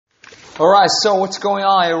Alright, so what's going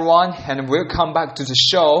on, everyone? And welcome back to the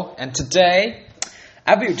show. And today,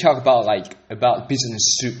 I will talk about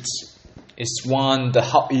business suits. It's the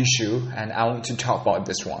hot issue, and I want to talk about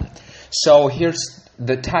this one. So here's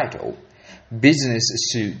the title: Business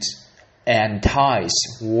Suits and Ties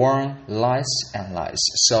Worn Less and Less.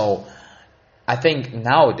 So I think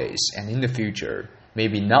nowadays and in the future,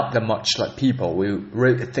 maybe not that much people will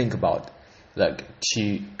really think about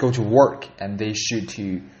to go to work, and they should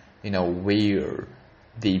to wear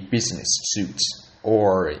the business suits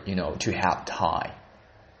or to have tie.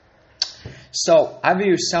 So I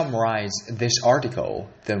will summarize this article,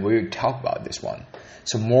 then we will talk about this one.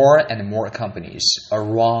 So more and more companies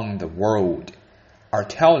around the world are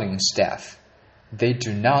telling staff they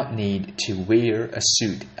do not need to wear a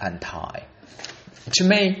suit and tie. To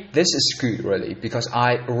me, this is good really, because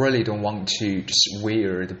I really don't want to just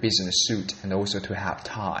wear the business suit and also to have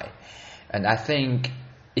tie. And I think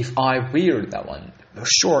if I wear that one,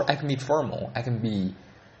 sure, I can be formal. I can be,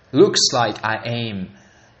 looks like I am,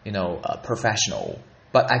 a professional,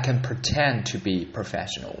 but I can pretend to be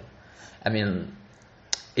professional. I mean,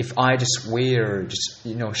 if I just wear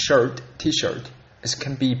shirt, t-shirt, it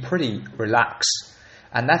can be pretty relaxed.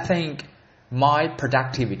 And I think my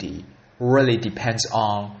productivity really depends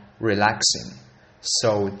on relaxing.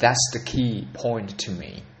 So that's the key point to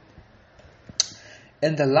me.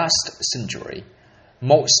 In the last century,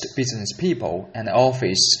 most business people and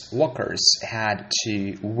office workers had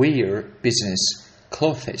to wear business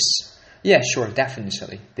clothes. Yeah, sure,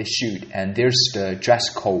 definitely, they should. And there's the dress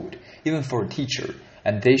code, even for a teacher,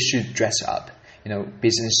 and they should dress up.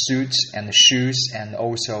 Business suits and the shoes and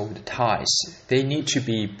also the ties. They need to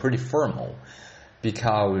be pretty formal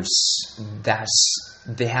because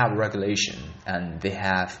they have regulation and they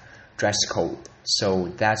have dress code. So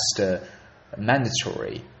that's the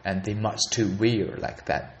mandatory, and they must to wear like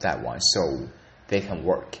that one so they can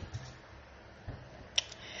work.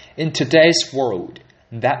 In today's world,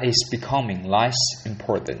 that is becoming less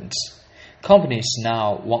important. Companies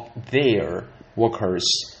now want their workers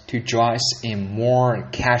to dress in more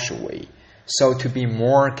casual way. So to be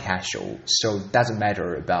more casual, so it doesn't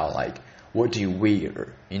matter about what do you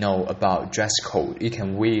wear, about dress code. You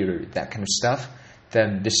can wear that kind of stuff.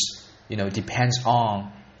 Then this, depends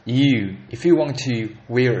on you. If you want to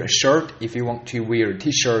wear a shirt, if you want to wear a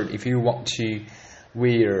t-shirt, if you want to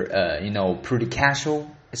wear, pretty casual,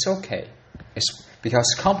 it's okay. It's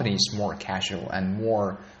because company is more casual and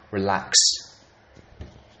more relaxed.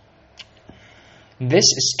 This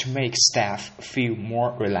is to make staff feel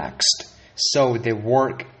more relaxed, so they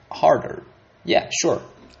work harder. Yeah, sure.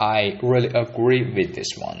 I really agree with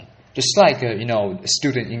this one. Just like a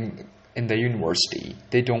student in the university,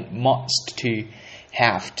 they don't must to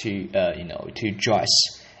have to to dress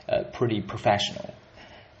pretty professional.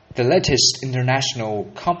 The latest international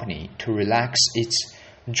company to relax its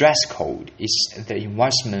dress code is the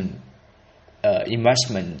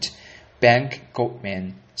investment bank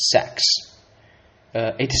Goldman Sachs.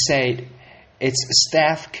 It said its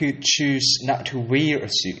staff could choose not to wear a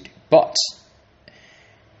suit, but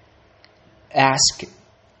ask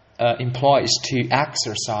employees to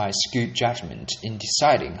exercise good judgment in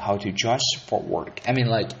deciding how to dress for work. I mean,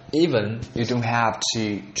 even you don't have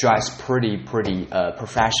to dress pretty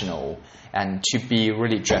professional and to be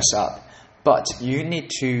really dressed up, but you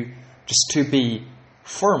need to just to be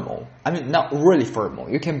formal. I mean, not really formal.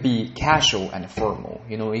 You can be casual and formal.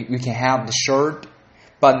 You can have the shirt,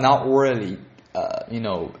 but not really,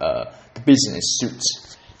 the business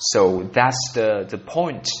suits. So that's the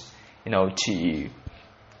point, to you.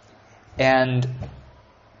 And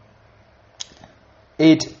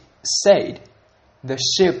it said the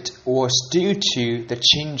shift was due to the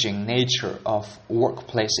changing nature of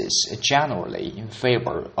workplaces generally in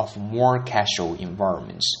favor of more casual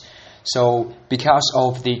environments. So because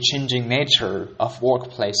of the changing nature of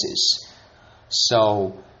workplaces,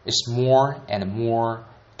 so it's more and more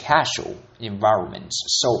casual environments.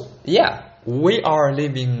 So yeah, we are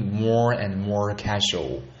living more and more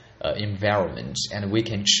casual environments, and we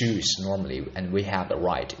can choose normally, and we have the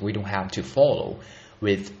right. We don't have to follow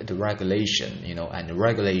with the regulation, and the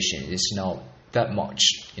regulation is not that much,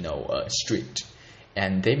 strict,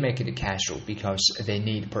 and they make it casual because they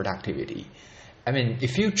need productivity. I mean,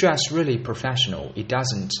 if you dress really professional, it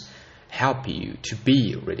doesn't help you to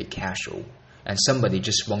be really casual, and somebody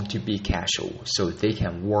just want to be casual so they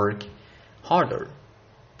can work harder,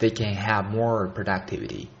 they can have more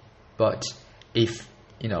productivity. But if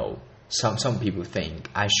some people think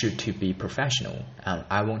I should to be professional and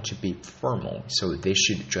I want to be formal, so they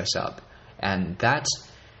should dress up, and that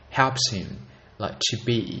helps him to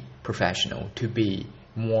be professional, to be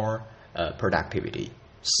more productivity.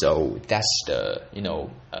 So that's the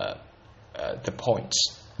point.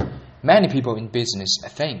 Many people in business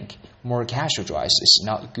think more casual dress is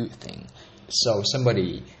not a good thing. So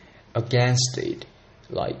somebody against it,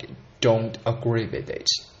 like, don't agree with it.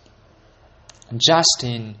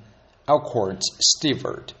 Justin Elcourt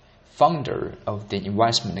Stewart, founder of the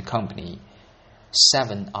investment company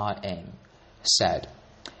 7IM, said,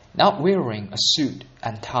 "Not wearing a suit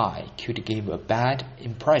and tie could give a bad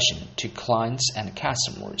impression to clients and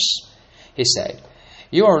customers." He said,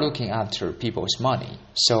 "You are looking after people's money,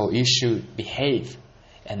 so you should behave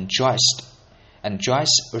and dress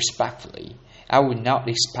respectfully. I would not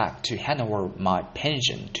expect to hand over my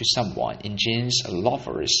pension to someone in jeans,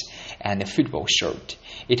 loafers, and a football shirt.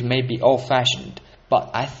 It may be old-fashioned,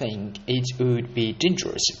 but I think it would be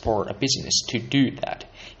dangerous for a business to do that."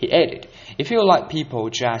 He added, "If you like people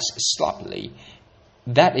dress sloppily,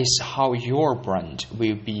 that is how your brand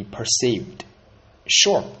will be perceived."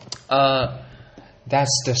 Sure,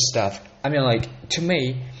 that's the stuff. I mean, like, to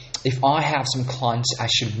me, if I have some clients I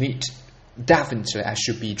should meet, definitely I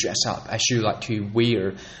should be dressed up. I should like to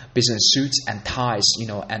wear business suits and ties,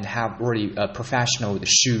 and have really professional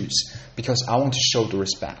shoes, because I want to show the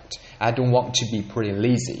respect. I don't want to be pretty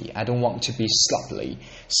lazy. I don't want to be sloppy.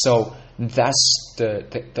 So that's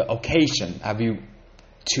the occasion. I will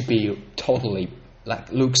to be totally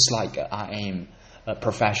looks like I am a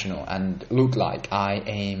professional and look like I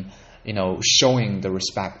am showing the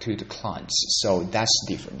respect to the clients. So that's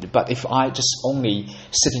different. But if I just only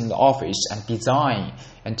sit in the office and design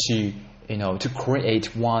and to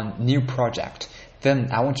create one new project, then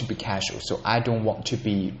I want to be casual. So I don't want to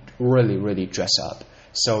be really, really dressed up.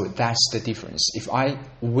 So that's the difference. If I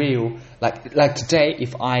will, like today,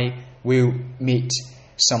 if I will meet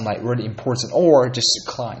some really important or just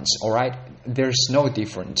clients, all right, there's no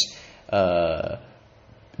difference.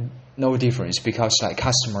 No difference, because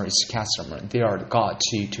customer is customer. They are God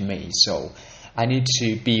to me. So I need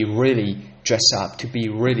to be really dressed up, to be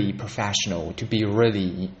really professional, to be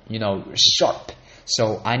really sharp.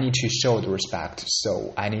 So I need to show the respect.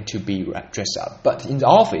 So I need to be dressed up. But in the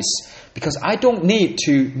office, because I don't need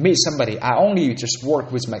to meet somebody, I only just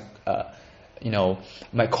work with my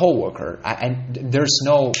my coworker. And there's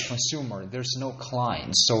no consumer, there's no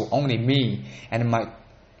client. So only me and my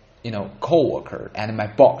coworker and my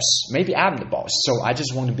boss. Maybe I'm the boss, so I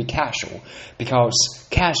just want to be casual, because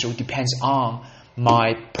casual depends on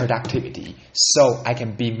my productivity. So I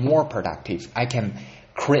can be more productive. I can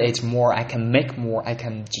create more. I can make more. I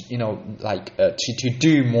can to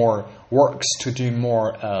do more works, to do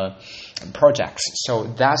more projects. So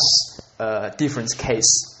that's a different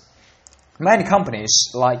case. Many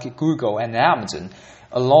companies like Google and Amazon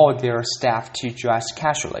allow their staff to dress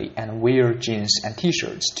casually and wear jeans and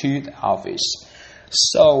t-shirts to the office.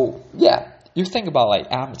 So yeah, you think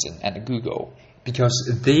about Amazon and Google, because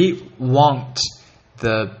they want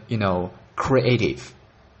the creative,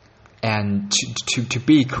 and to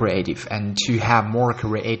be creative and to have more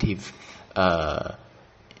creative that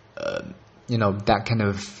kind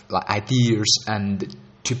of ideas, and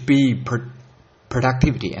to be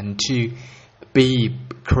productivity and to be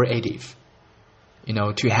creative,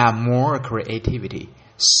 to have more creativity.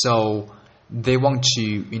 So they want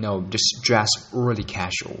to just dress really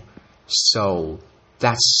casual. So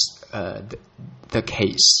that's the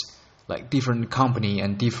case. Different company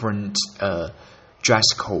and different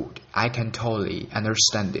dress code, I can totally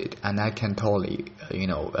understand it, and I can totally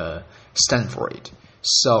stand for it.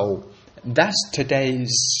 So that's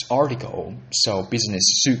today's article. So business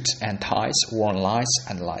suits and ties, worn lies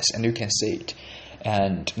and lies, and you can see it.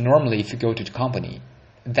 And normally if you go to the company,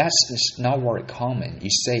 that's not very common.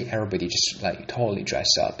 You say everybody just totally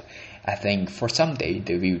dress up. I think for some day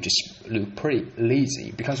they will just look pretty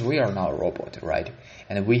lazy, because we are not a robot, right?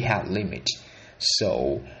 And we have limit.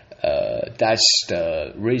 So that's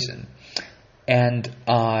the reason. And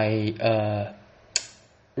I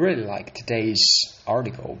really like today's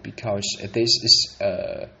article, because this is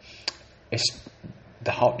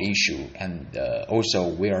the hot issue, and also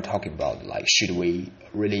we are talking about should we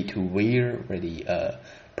really to wear really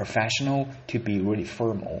professional, to be really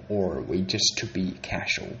formal, or we just to be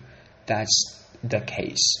casual. That's the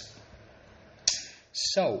case.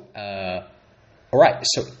 So alright,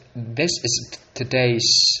 so this is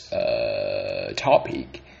today's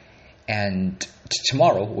topic, and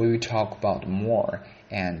tomorrow we will talk about more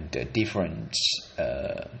and different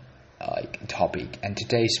topic. And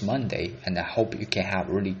today is Monday, and I hope you can have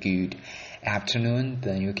really good afternoon,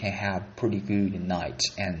 then you can have pretty good night.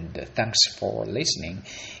 And thanks for listening,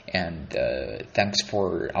 and thanks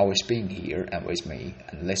for always being here and with me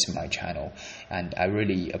and listen my channel, and I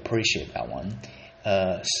really appreciate that one.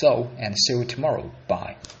 And see you tomorrow.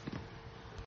 Bye.